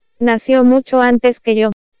Nació mucho antes que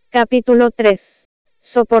yo. Capítulo 3.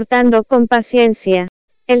 Soportando con paciencia.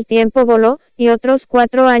 El tiempo voló, y otros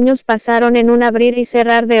 4 años pasaron en un abrir y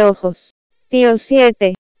cerrar de ojos. Tío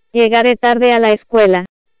 7. Llegaré tarde a la escuela.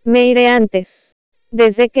 Me iré antes.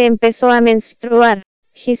 Desde que empezó a menstruar,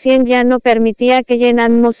 Jisien ya no permitía que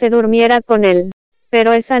Yenanmo se durmiera con él.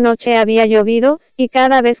 Pero esa noche había llovido, y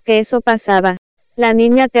cada vez que eso pasaba, la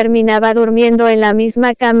niña terminaba durmiendo en la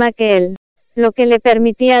misma cama que él, lo que le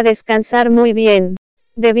permitía descansar muy bien.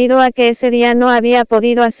 Debido a que ese día no había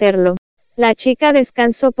podido hacerlo, la chica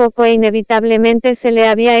descansó poco e inevitablemente se le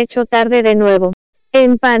había hecho tarde de nuevo.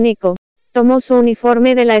 En pánico, tomó su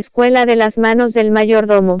uniforme de la escuela de las manos del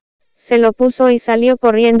mayordomo, se lo puso y salió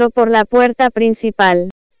corriendo por la puerta principal.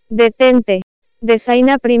 Detente.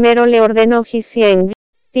 Desaina primero, le ordenó Jisien.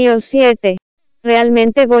 Tío 7.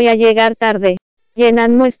 Realmente voy a llegar tarde.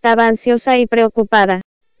 Yenanmo estaba ansiosa y preocupada.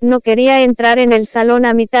 No quería entrar en el salón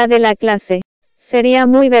a mitad de la clase. Sería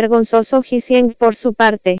muy vergonzoso. Jisien por su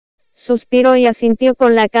parte suspiró y asintió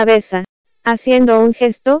con la cabeza, haciendo un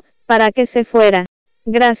gesto, para que se fuera.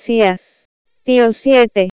 Gracias. Tío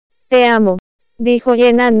 7. Te amo, dijo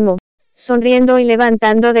Yenanmo, sonriendo y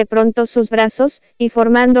levantando de pronto sus brazos, y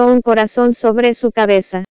formando un corazón sobre su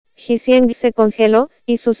cabeza. Jisien se congeló,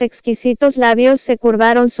 y sus exquisitos labios se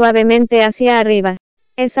curvaron suavemente hacia arriba.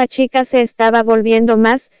 Esa chica se estaba volviendo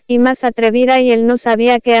más y más atrevida y él no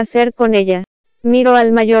sabía qué hacer con ella. Miró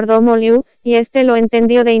al mayordomo Liu, y este lo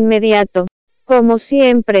entendió de inmediato. Como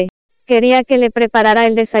siempre, quería que le preparara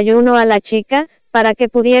el desayuno a la chica, para que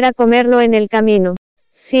pudiera comerlo en el camino.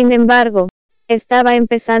 Sin embargo, estaba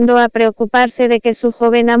empezando a preocuparse de que su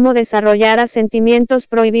joven amo desarrollara sentimientos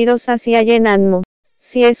prohibidos hacia Yenanmo.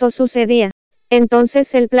 Si eso sucedía,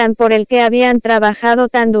 entonces el plan por el que habían trabajado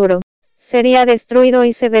tan duro sería destruido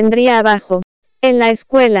y se vendría abajo. En la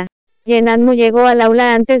escuela, Yenanmo llegó al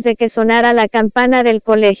aula antes de que sonara la campana del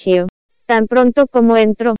colegio. Tan pronto como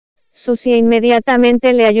entró, Susie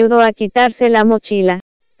inmediatamente le ayudó a quitarse la mochila.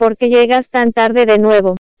 ¿Por qué llegas tan tarde de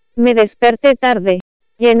nuevo? Me desperté tarde.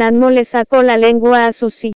 Yenanmo le sacó la lengua a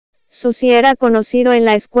Susie. Susie era conocido en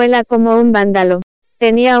la escuela como un vándalo.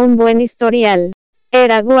 Tenía un buen historial.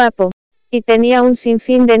 Era guapo. Y tenía un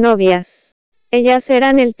sinfín de novias. Ellas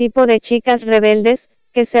eran el tipo de chicas rebeldes,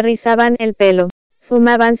 que se rizaban el pelo,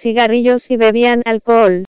 fumaban cigarrillos y bebían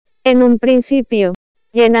alcohol. En un principio,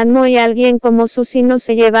 Yenanmo y alguien como Susie no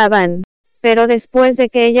se llevaban. Pero después de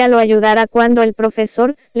que ella lo ayudara cuando el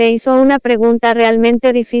profesor le hizo una pregunta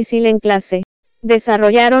realmente difícil en clase,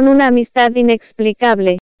 desarrollaron una amistad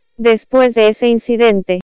inexplicable. Después de ese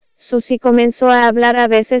incidente, Susie comenzó a hablar a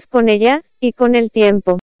veces con ella, y con el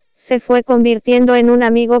tiempo, se fue convirtiendo en un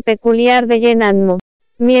amigo peculiar de Yenanmo.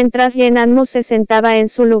 Mientras Yenanmo se sentaba en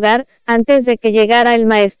su lugar, antes de que llegara el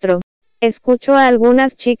maestro, escuchó a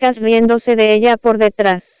algunas chicas riéndose de ella por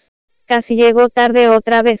detrás. Casi llegó tarde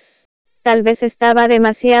otra vez. Tal vez estaba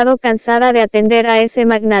demasiado cansada de atender a ese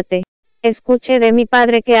magnate. Escuché de mi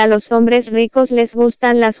padre que a los hombres ricos les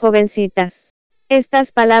gustan las jovencitas.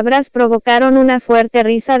 Estas palabras provocaron una fuerte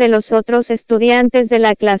risa de los otros estudiantes de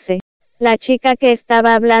la clase. La chica que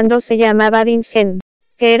estaba hablando se llamaba Dingen,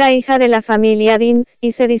 que era hija de la familia Din,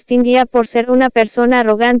 y se distinguía por ser una persona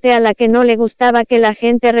arrogante a la que no le gustaba que la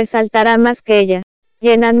gente resaltara más que ella.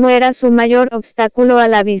 Yenanmo era su mayor obstáculo a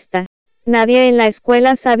la vista. Nadie en la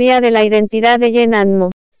escuela sabía de la identidad de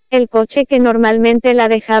Yenanmo. El coche que normalmente la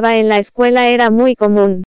dejaba en la escuela era muy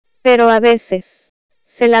común, pero a veces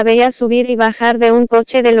se la veía subir y bajar de un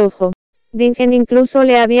coche de lujo. Dingen incluso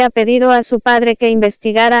le había pedido a su padre que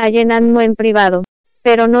investigara a Yenanmo en privado,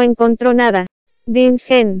 pero no encontró nada.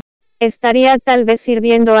 Dingen, estaría tal vez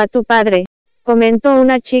sirviendo a tu padre, comentó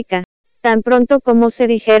una chica. Tan pronto como se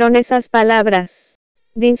dijeron esas palabras,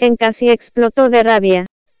 Dingen casi explotó de rabia.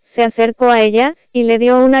 Se acercó a ella, y le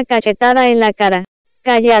dio una cachetada en la cara.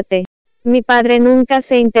 Cállate. Mi padre nunca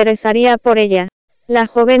se interesaría por ella. La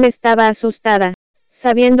joven estaba asustada,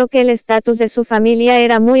 sabiendo que el estatus de su familia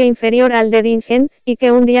era muy inferior al de Dingen, y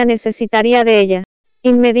que un día necesitaría de ella.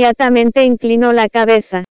 Inmediatamente inclinó la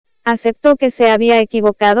cabeza. Aceptó que se había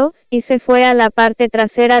equivocado, y se fue a la parte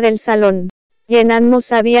trasera del salón. Yenanmo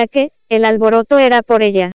sabía que el alboroto era por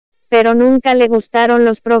ella, pero nunca le gustaron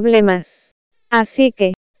los problemas. Así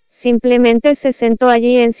que simplemente se sentó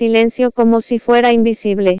allí en silencio como si fuera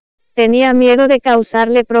invisible. Tenía miedo de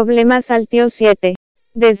causarle problemas al tío 7.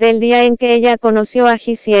 Desde el día en que ella conoció a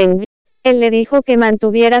Jisien, él le dijo que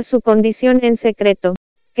mantuviera su condición en secreto,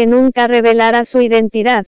 que nunca revelara su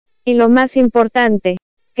identidad, y lo más importante,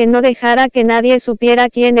 que no dejara que nadie supiera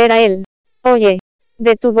quién era él. Oye,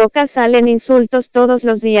 de tu boca salen insultos todos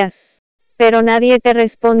los días, pero nadie te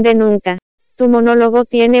responde nunca. Tu monólogo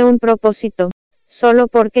tiene un propósito. Solo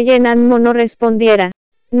porque Yenanmo no respondiera,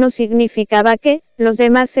 no significaba que los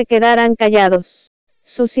demás se quedaran callados.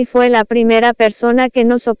 Susie fue la primera persona que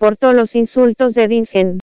no soportó los insultos de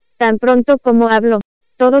Dingen. Tan pronto como habló,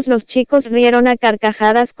 todos los chicos rieron a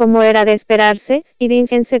carcajadas como era de esperarse, y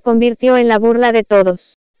Dingen se convirtió en la burla de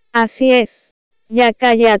todos. Así es. Ya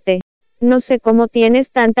cállate. No sé cómo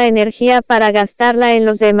tienes tanta energía para gastarla en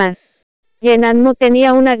los demás. Yenanmo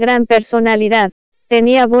tenía una gran personalidad,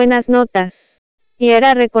 tenía buenas notas, y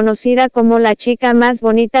era reconocida como la chica más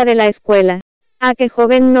bonita de la escuela. ¿A qué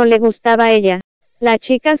joven no le gustaba ella? La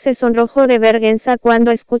chica se sonrojó de vergüenza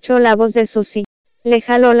cuando escuchó la voz de Susie. Le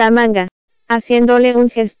jaló la manga, haciéndole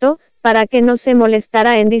un gesto, para que no se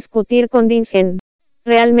molestara en discutir con Dingen.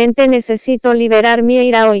 Realmente necesito liberar mi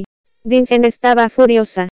ira hoy. Dingen estaba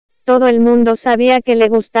furiosa. Todo el mundo sabía que le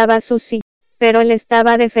gustaba Susie, pero él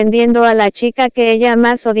estaba defendiendo a la chica que ella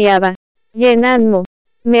más odiaba. Yenanmo,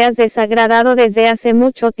 me has desagradado desde hace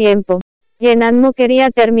mucho tiempo. Yenanmo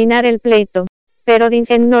quería terminar el pleito, pero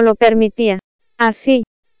Dingen no lo permitía. Así,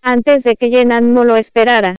 antes de que Yenanmo lo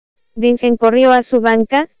esperara, Dingen corrió a su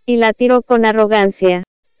banca, y la tiró con arrogancia.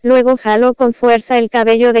 Luego jaló con fuerza el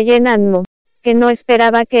cabello de Yenanmo, que no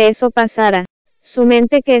esperaba que eso pasara. Su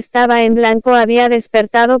mente que estaba en blanco había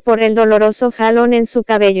despertado por el doloroso jalón en su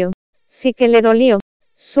cabello. Sí que le dolió.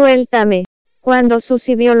 Suéltame. Cuando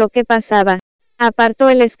Susie vio lo que pasaba, apartó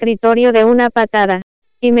el escritorio de una patada,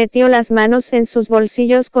 y metió las manos en sus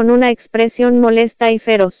bolsillos con una expresión molesta y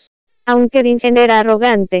feroz. Aunque Dingen era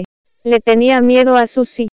arrogante, le tenía miedo a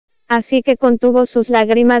Susie, así que contuvo sus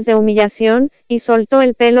lágrimas de humillación, y soltó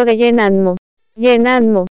el pelo de Yenanmo.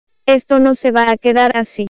 Yenanmo, esto no se va a quedar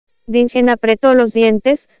así. Dingen apretó los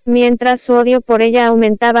dientes, mientras su odio por ella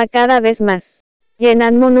aumentaba cada vez más.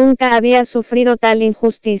 Yenanmo nunca había sufrido tal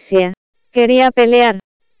injusticia. Quería pelear,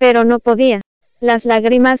 pero no podía. Las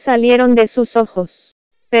lágrimas salieron de sus ojos,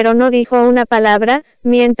 pero no dijo una palabra,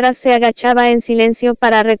 mientras se agachaba en silencio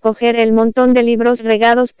para recoger el montón de libros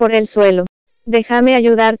regados por el suelo. Déjame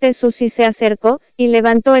ayudarte. Susie se acercó, y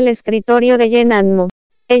levantó el escritorio de Yenanmo.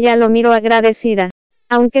 Ella lo miró agradecida,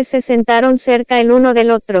 aunque se sentaron cerca el uno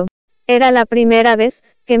del otro. Era la primera vez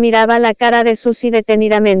que miraba la cara de Susie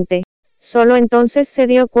detenidamente. Solo entonces se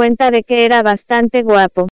dio cuenta de que era bastante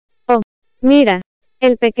guapo. Oh, mira,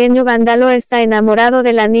 el pequeño vándalo está enamorado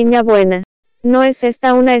de la niña buena. ¿No es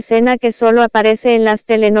esta una escena que solo aparece en las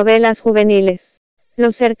telenovelas juveniles?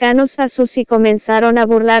 Los cercanos a Susie comenzaron a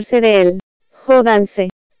burlarse de él. Jódanse.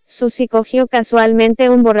 Susie cogió casualmente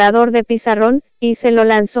un borrador de pizarrón, y se lo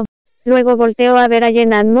lanzó. Luego volteó a ver a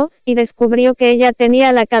Yenanmo, y descubrió que ella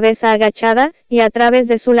tenía la cabeza agachada, y a través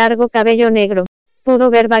de su largo cabello negro, pudo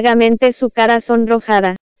ver vagamente su cara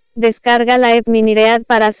sonrojada. Descarga la app Miniread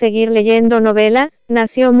para seguir leyendo novela.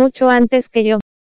 Nació mucho antes que yo.